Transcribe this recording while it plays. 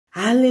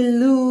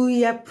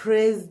Hallelujah,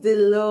 praise the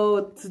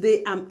Lord.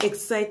 Today I'm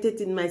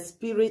excited in my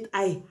spirit.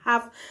 I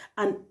have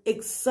an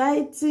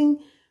exciting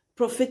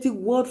prophetic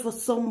word for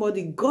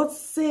somebody. God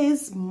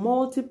says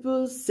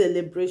multiple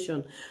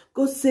celebration.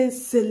 God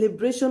says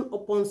celebration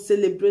upon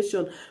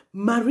celebration.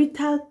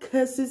 Marital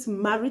curses,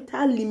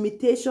 marital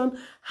limitation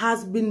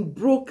has been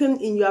broken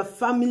in your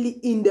family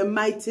in the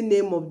mighty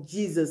name of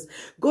Jesus.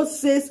 God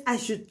says I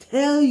should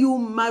tell you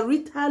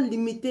marital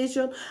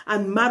limitation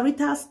and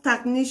marital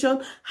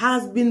stagnation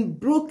has been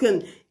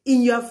broken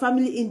in your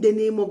family in the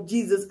name of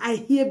Jesus. I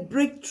hear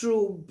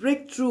breakthrough,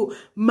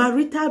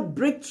 marital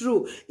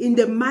breakthrough in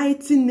the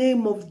mighty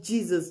name of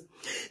Jesus.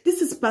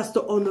 This is Pastor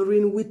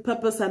Honorine with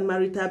Purpose and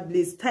Marital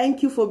Bliss.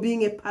 Thank you for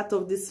being a part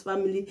of this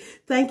family.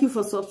 Thank you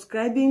for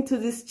subscribing to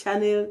this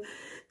channel.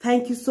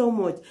 Thank you so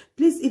much.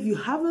 Please, if you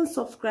haven't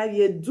subscribed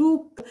yet,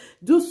 do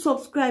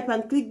subscribe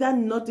and click that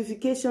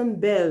notification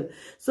bell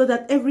so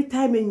that every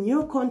time a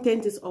new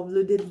content is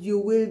uploaded, you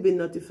will be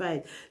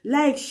notified.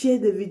 Like, share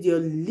the video,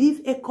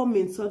 leave a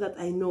comment so that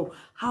I know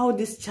how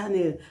this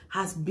channel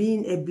has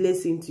been a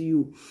blessing to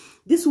you.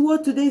 This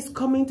word today is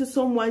coming to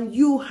someone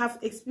you have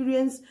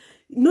experienced.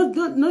 Not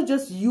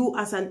just you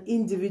as an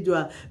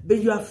individual,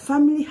 but your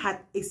family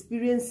had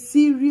experienced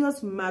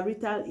serious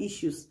marital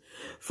issues.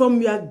 From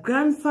your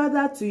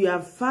grandfather to your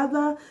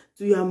father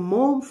to your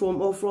mom, from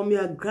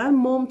your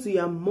grandmom to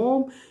your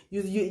mom,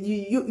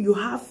 you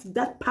have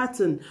that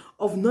pattern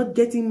of not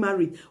getting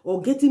married or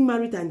getting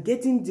married and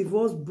getting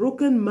divorced,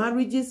 broken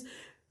marriages,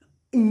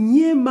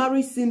 near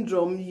marriage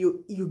syndrome.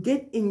 You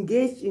get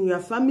engaged in your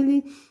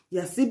family,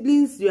 your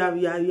siblings,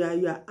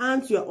 your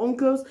aunts, your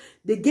uncles,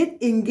 they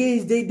get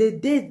engaged, they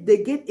date,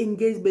 they get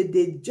engaged, but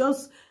they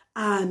just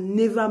are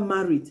never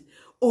married.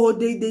 Or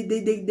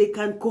they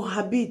can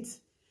cohabit.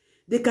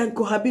 They can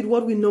cohabit,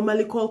 what we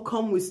normally call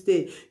come we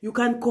stay. You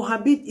can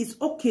cohabit. It's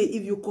okay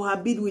if you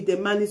cohabit with a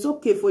man. It's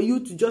okay for you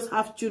to just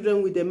have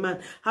children with a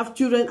man, have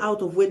children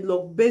out of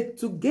wedlock. But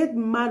to get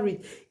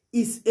married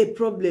is a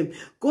problem.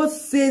 God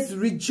says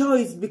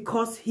rejoice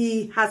because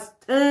he has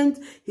turned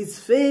his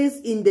face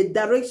in the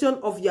direction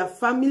of your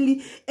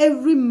family.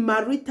 Every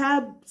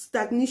marital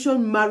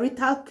stagnation,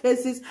 marital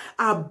curses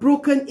are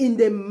broken in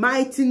the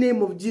mighty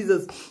name of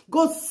Jesus.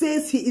 God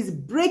says he is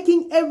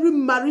breaking every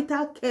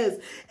marital curse,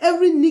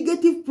 every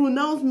negative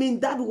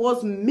pronouncement that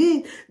was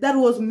made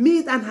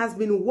and has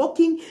been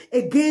working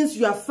against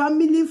your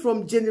family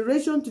from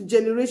generation to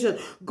generation.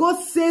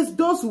 God says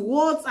those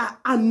words are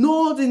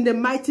annulled in the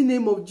mighty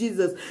name of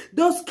Jesus.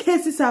 Those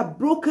cases are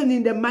broken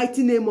in the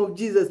mighty name of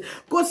Jesus.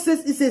 God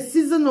says it's a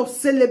season of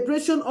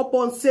celebration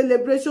upon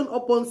celebration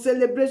upon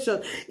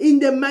celebration in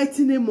the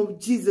mighty name of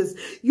Jesus.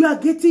 You are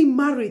getting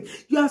married.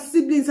 Your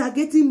siblings are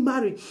getting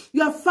married.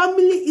 Your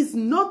family is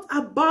not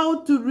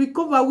about to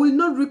recover, will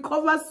not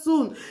recover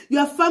soon.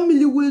 Your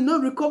family will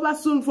not recover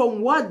soon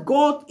from what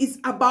God is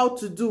about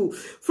to do.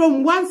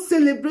 From one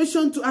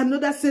celebration to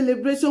another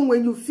celebration,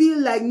 when you feel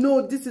like,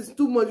 no, this is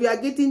too much, you are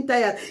getting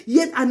tired,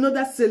 yet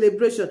another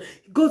celebration.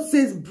 God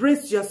says,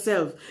 brace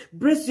yourself,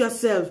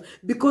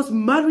 because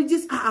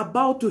marriages are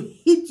about to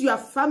hit your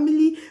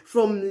family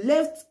from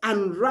left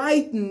and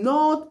right,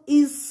 north,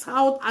 east,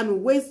 south,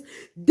 and west.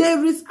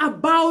 There is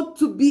about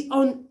to be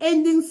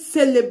unending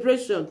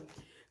celebration.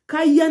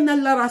 God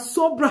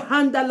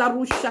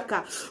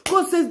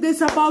says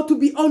there's about to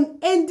be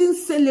unending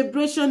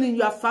celebration in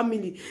your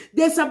family.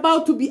 There's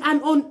about to be an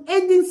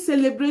unending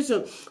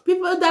celebration.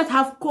 People that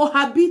have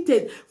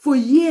cohabited for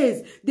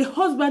years, the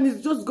husband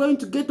is just going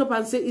to get up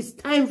and say, it's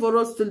time for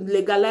us to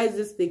legalize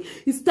this thing.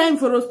 It's time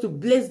for us to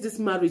bless this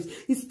marriage.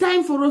 It's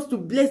time for us to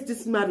bless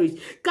this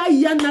marriage.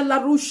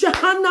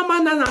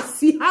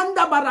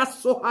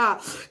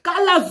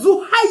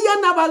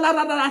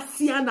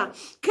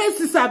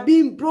 Cases are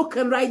being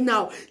broken right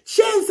now.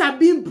 Chains are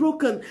being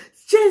broken.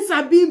 Chains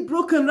are being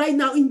broken right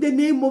now in the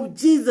name of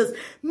Jesus.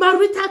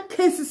 Marital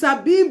cases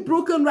are being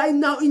broken right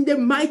now in the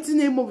mighty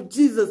name of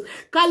Jesus.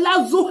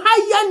 Kala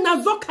zuhaya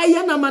na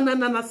zokaya na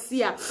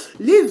mananasia.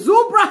 Li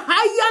zubra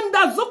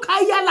hayanda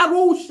zokaya la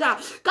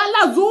rusha.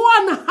 Kala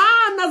zuan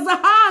ha na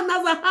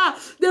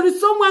zaha. There is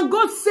someone,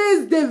 God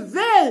says the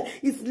veil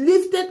is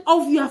lifted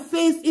off your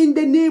face in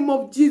the name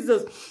of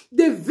Jesus.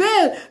 The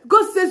veil,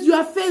 God says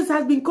your face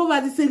has been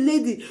covered. It's a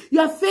lady.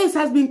 Your face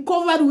has been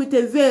covered with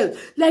a veil.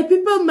 Like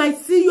people might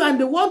see you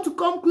and they want to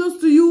come close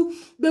to you,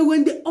 but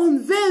when they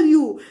unveil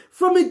you,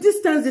 from a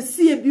distance they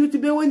see a beauty,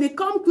 but when they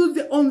come close,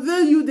 they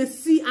unveil you, they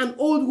see an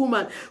old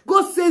woman.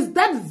 God says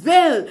that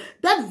veil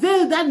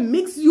that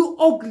makes you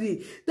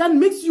ugly,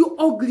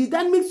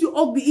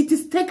 it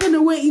is taken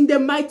away in the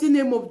mighty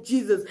name of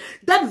Jesus.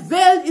 That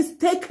veil is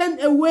taken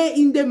away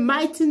in the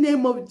mighty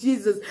name of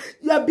Jesus.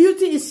 Your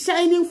beauty is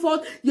shining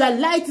forth. Your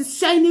light is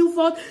shining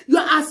forth. You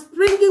are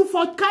springing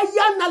forth.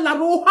 Kayana la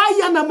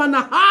rohaya na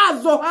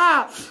manaha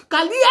zoha.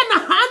 Kaliana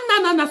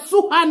hanna na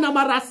suha na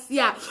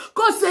marasia.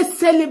 God says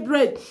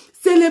celebrate.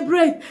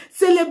 Celebrate,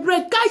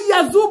 celebrate.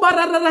 Kaya zuba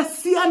rara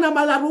siana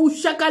malaru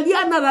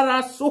shakaliana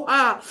rara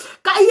soha.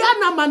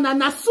 Kayana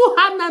manana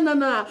suha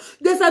na.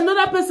 There's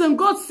another person.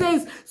 God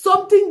says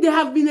something. There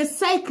have been a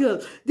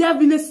cycle. There have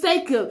been a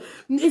cycle.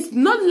 It's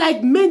not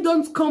like men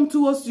don't come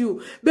towards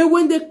you, but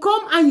when they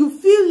come and you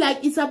feel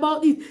like it's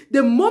about it,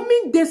 the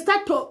moment they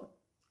start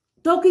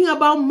talking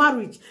about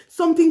marriage,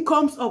 something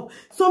comes up.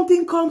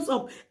 Something comes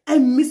up. A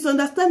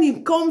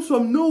misunderstanding comes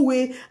from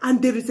nowhere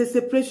and there is a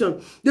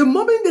separation. The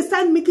moment they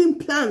start making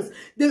plans,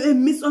 there's a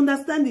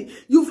misunderstanding.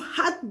 You've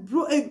had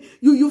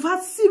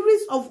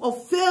series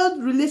of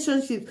failed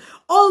relationships,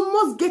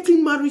 almost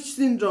getting marriage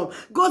syndrome.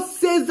 God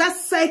says that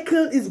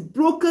cycle is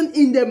broken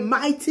in the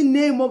mighty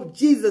name of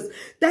Jesus.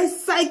 That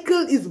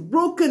cycle is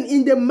broken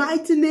in the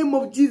mighty name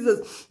of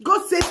Jesus.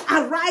 God says,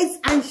 arise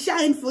and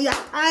shine, for your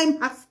time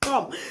has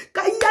come.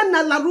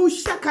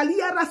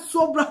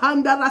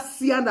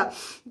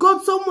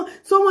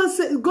 Someone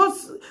said,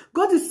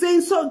 God is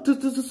saying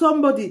to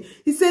somebody.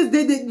 He says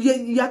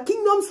your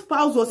kingdom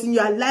spouse was in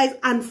your life,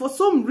 and for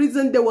some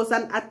reason there was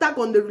an attack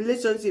on the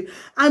relationship,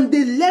 and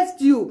they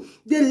left you.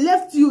 They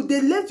left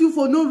you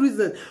for no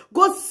reason.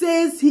 God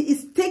says He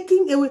is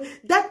taking away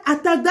that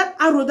attack, that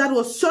arrow that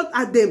was shot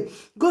at them.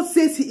 God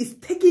says He is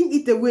taking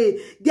it away.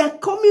 They are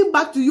coming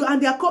back to you,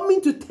 and they are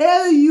coming to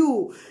tell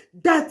you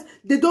that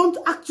they don't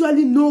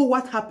actually know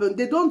what happened.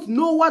 They don't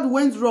know what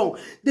went wrong.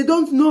 They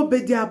don't know,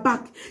 but they are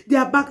back. They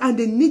are back, and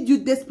they need you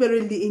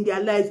desperately in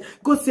their lives.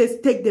 God says,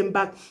 take them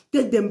back.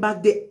 Take them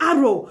back. The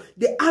arrow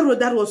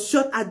that was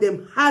shot at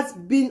them has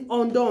been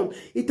undone.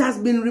 It has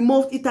been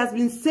removed. It has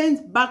been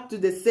sent back to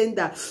the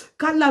sender.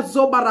 Kala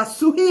zobara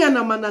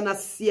suhiana manana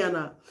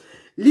siana.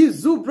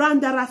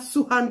 Lizubrandara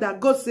suhanda.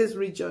 God says,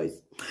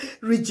 rejoice.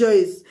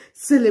 Rejoice.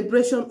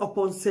 Celebration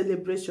upon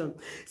celebration.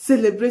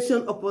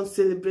 Celebration upon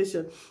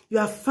celebration.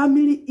 Your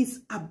family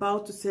is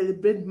about to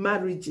celebrate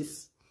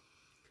marriages.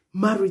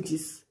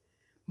 Marriages.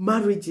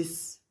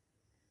 Marriages.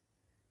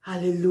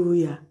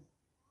 Hallelujah.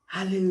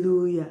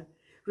 Hallelujah.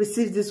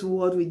 Receive this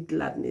word with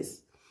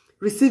gladness.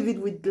 Receive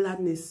it with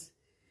gladness.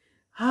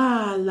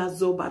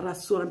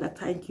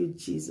 Thank you,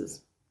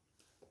 Jesus.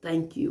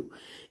 Thank you.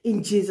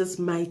 In Jesus'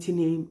 mighty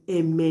name,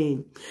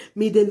 amen.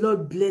 May the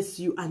Lord bless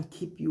you and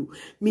keep you.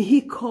 May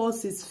He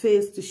cause His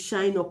face to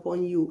shine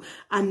upon you,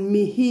 and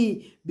may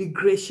He be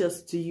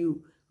gracious to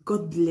you.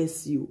 God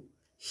bless you.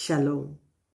 Shalom.